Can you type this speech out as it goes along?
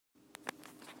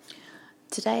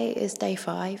Today is day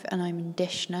 5 and I'm in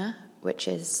Dishna, which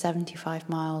is 75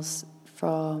 miles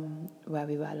from where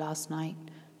we were last night,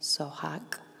 Sohag.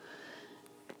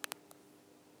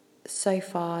 So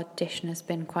far, Dishna's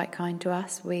been quite kind to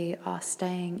us. We are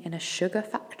staying in a sugar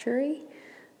factory,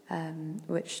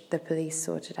 which the police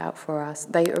sorted out for us.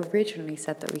 They originally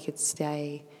said that we could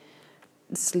sleep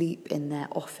in their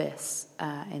office,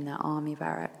 in their army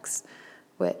barracks,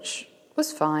 which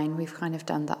was fine. We've kind of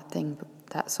done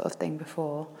that sort of thing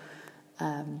before.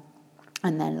 And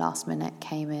then last minute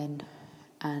came in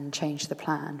and changed the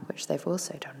plan, which they've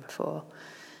also done before,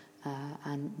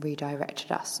 and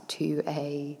redirected us to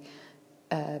a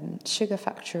sugar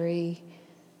factory.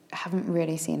 I haven't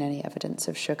really seen any evidence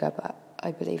of sugar, but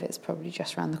I believe it's probably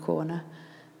just around the corner.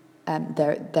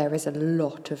 There is a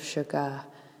lot of sugar.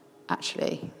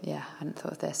 Actually, yeah, I hadn't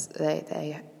thought of this.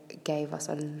 They gave us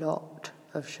a lot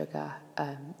of sugar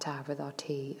to have with our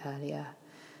tea earlier,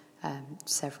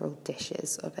 several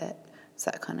dishes of it,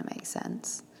 so that kind of makes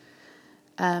sense.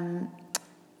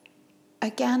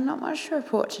 Again, not much to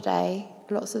report today,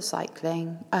 lots of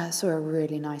cycling. I saw a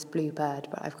really nice bluebird,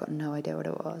 but I've got no idea what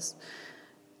it was.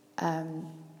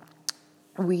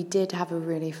 We did have a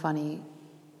really funny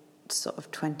sort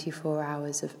of 24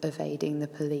 hours of evading the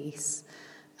police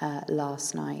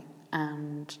last night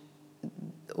and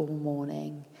all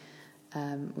morning,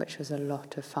 which was a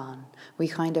lot of fun. We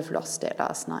kind of lost it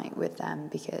last night with them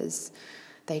because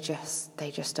they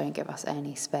just don't give us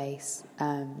any space.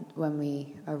 When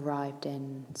we arrived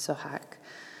in Sohag,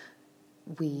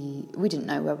 we didn't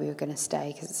know where we were going to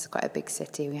stay because it's quite a big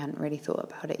city. We hadn't really thought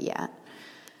about it yet.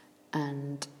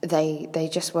 And they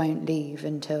just won't leave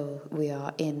until we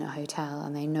are in a hotel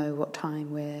and they know what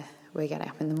time we're getting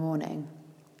up in the morning,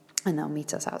 and they'll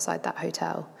meet us outside that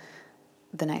hotel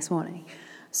the next morning.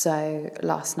 So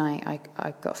last night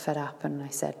I got fed up and I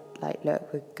said,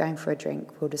 look, we're going for a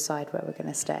drink, we'll decide where we're going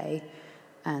to stay,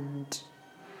 and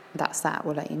that's that,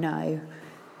 we'll let you know.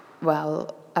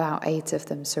 Well, about 8 of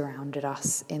them surrounded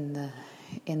us in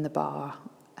the bar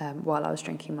while I was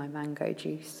drinking my mango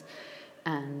juice,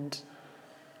 and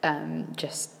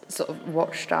just sort of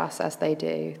watched us as they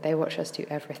do. They watch us do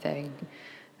everything.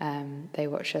 They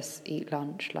watch us eat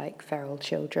lunch like feral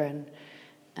children.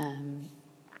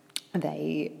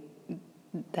 They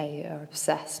are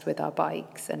obsessed with our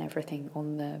bikes and everything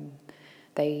on them.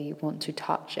 They want to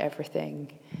touch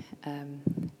everything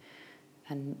and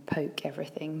poke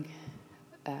everything.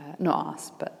 Not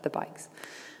us, but the bikes.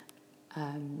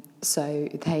 So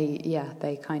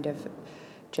they kind of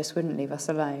just wouldn't leave us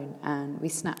alone. And we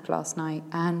snapped last night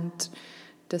and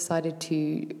decided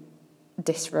to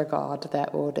disregard their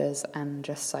orders and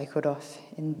just cycled off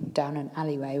down an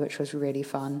alleyway, which was really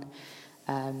fun.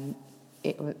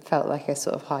 It felt like a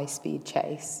sort of high-speed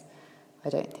chase. I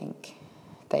don't think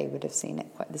they would have seen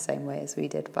it quite the same way as we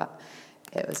did, but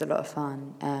it was a lot of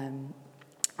fun.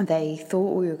 They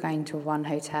thought we were going to one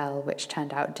hotel, which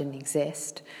turned out didn't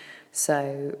exist,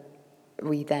 so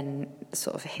we then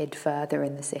sort of hid further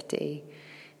in the city,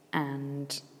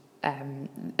 and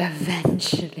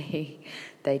eventually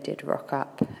they did rock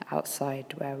up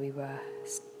outside where we were,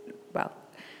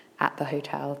 at the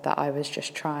hotel that I was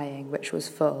just trying, which was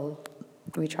full.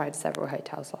 We tried several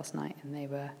hotels last night and they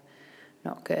were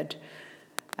not good.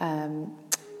 They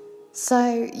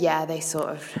sort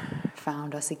of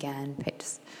found us again,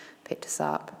 picked us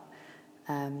up.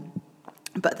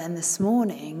 But then this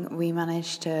morning we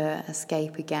managed to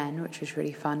escape again, which was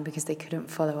really fun because they couldn't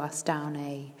follow us down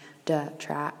a dirt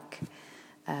track,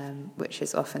 which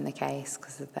is often the case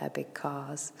because of their big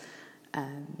cars.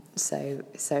 So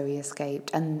we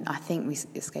escaped, and I think we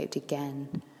escaped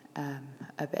again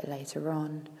a bit later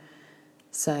on.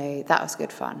 So that was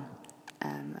good fun,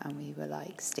 and we were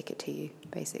like, stick it to you,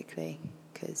 basically,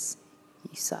 because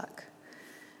you suck.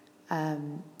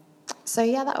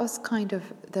 That was kind of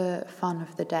the fun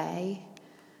of the day.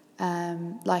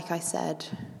 Like I said,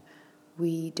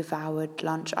 we devoured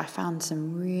lunch. I found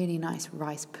some really nice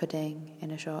rice pudding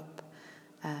in a shop,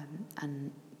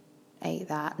 and ate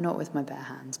that, not with my bare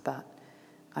hands, but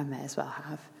I may as well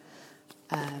have.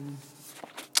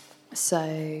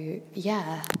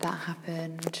 That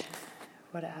happened.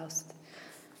 What else?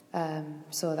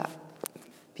 Saw that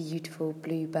beautiful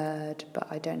bluebird, but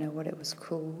I don't know what it was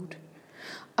called.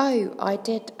 Oh, I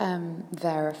did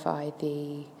verify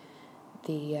the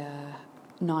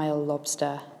Nile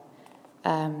lobster.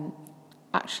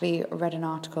 Actually read an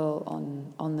article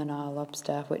on the Nile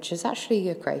lobster, which is actually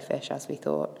a crayfish, as we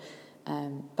thought,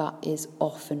 but is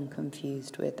often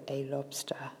confused with a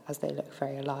lobster, as they look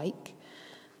very alike.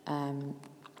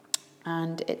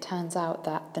 And it turns out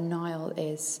that the Nile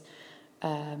is,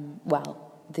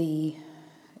 the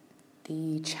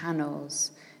the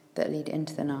channels that lead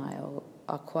into the Nile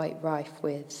are quite rife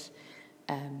with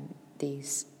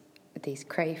these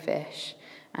crayfish,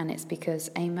 and it's because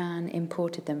a man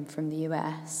imported them from the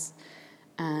US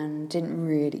and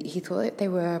he thought they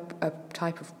were a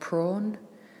type of prawn,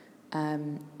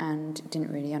 and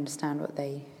didn't really understand what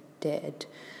they did,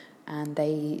 and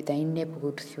they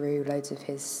nibbled through loads of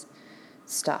his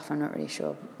stuff. I'm not really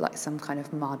sure, like some kind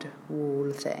of mud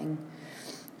wall thing,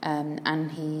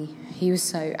 and he was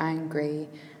so angry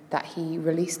that he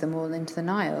released them all into the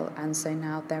Nile, and so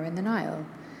now they're in the Nile,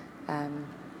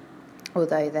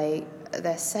 although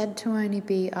they're said to only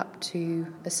be up to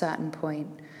a certain point,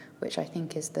 which I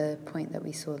think is the point that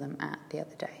we saw them at the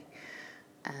other day.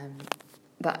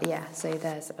 But yeah, so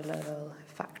there's a little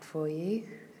fact for you.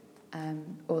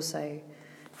 Also,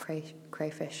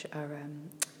 crayfish are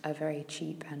a very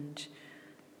cheap and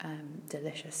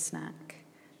delicious snack,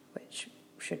 which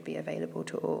should be available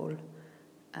to all.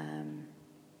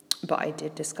 But I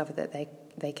did discover that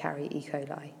they carry E.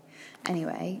 coli.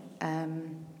 Anyway,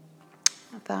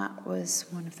 that was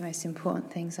one of the most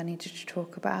important things I needed to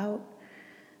talk about.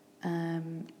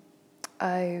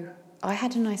 I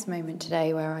had a nice moment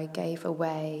today where I gave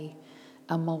away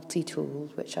a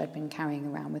multi-tool which I'd been carrying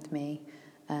around with me.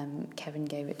 Kevin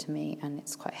gave it to me, and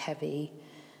it's quite heavy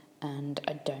and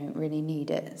I don't really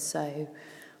need it, so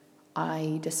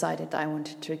I decided that I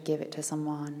wanted to give it to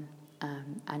someone,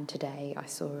 and today I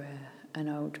saw an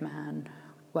old man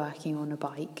working on a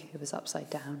bike. It was upside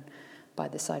down by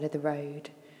the side of the road,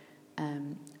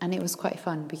 and it was quite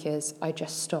fun because I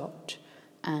just stopped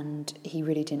and he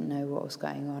really didn't know what was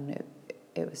going on.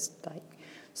 It was like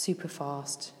super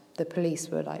fast. The police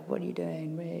were like, "What are you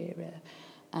doing?"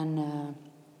 And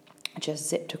just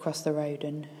zipped across the road,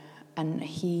 and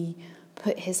he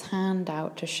put his hand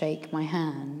out to shake my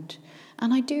hand,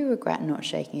 and I do regret not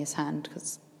shaking his hand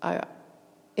because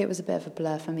it was a bit of a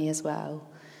blur for me as well.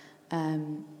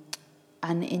 And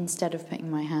instead of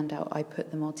putting my hand out, I put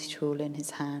the multi-tool in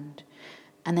his hand,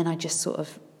 and then I just sort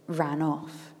of ran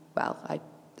off. Well, I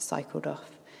cycled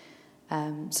off.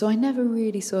 So I never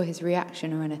really saw his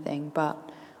reaction or anything,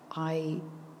 but I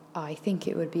think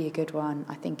it would be a good one.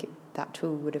 I think that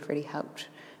tool would have really helped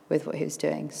with what he was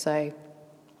doing. So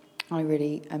I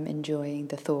really am enjoying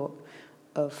the thought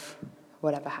of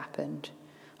whatever happened.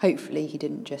 Hopefully he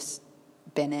didn't just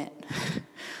bin it,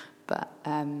 but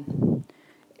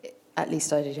at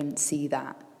least I didn't see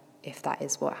that, if that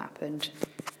is what happened.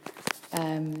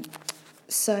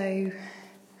 So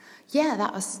yeah,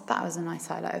 that was a nice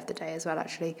highlight of the day as well,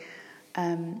 actually.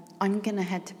 I'm going to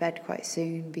head to bed quite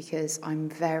soon because I'm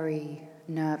very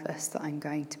nervous that I'm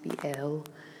going to be ill.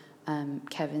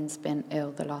 Kevin's been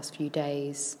ill the last few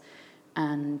days,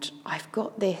 and I've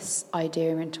got this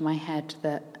idea into my head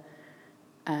that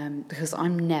because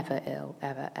I'm never ill,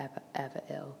 ever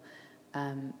ill,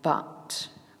 but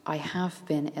I have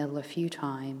been ill a few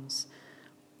times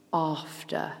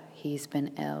after he's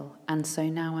been ill, and so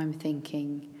now I'm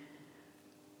thinking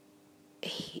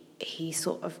he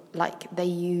sort of, like, they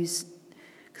use,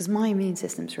 because my immune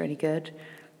system's really good,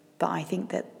 but I think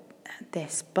that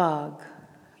this bug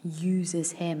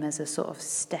uses him as a sort of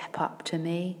step up to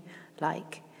me,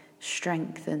 like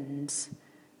strengthens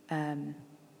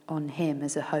on him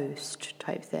as a host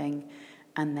type thing,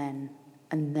 and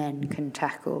then can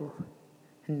tackle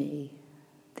me,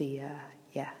 the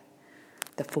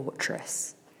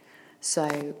fortress.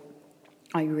 So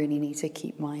I really need to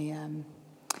keep my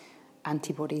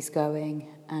antibodies going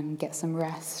and get some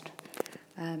rest.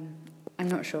 I'm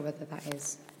not sure whether that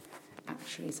is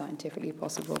actually scientifically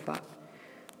possible, but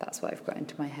that's what I've got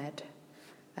into my head.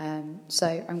 So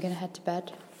I'm going to head to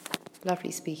bed. Lovely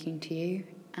speaking to you,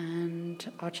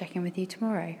 and I'll check in with you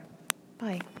tomorrow.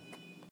 Bye.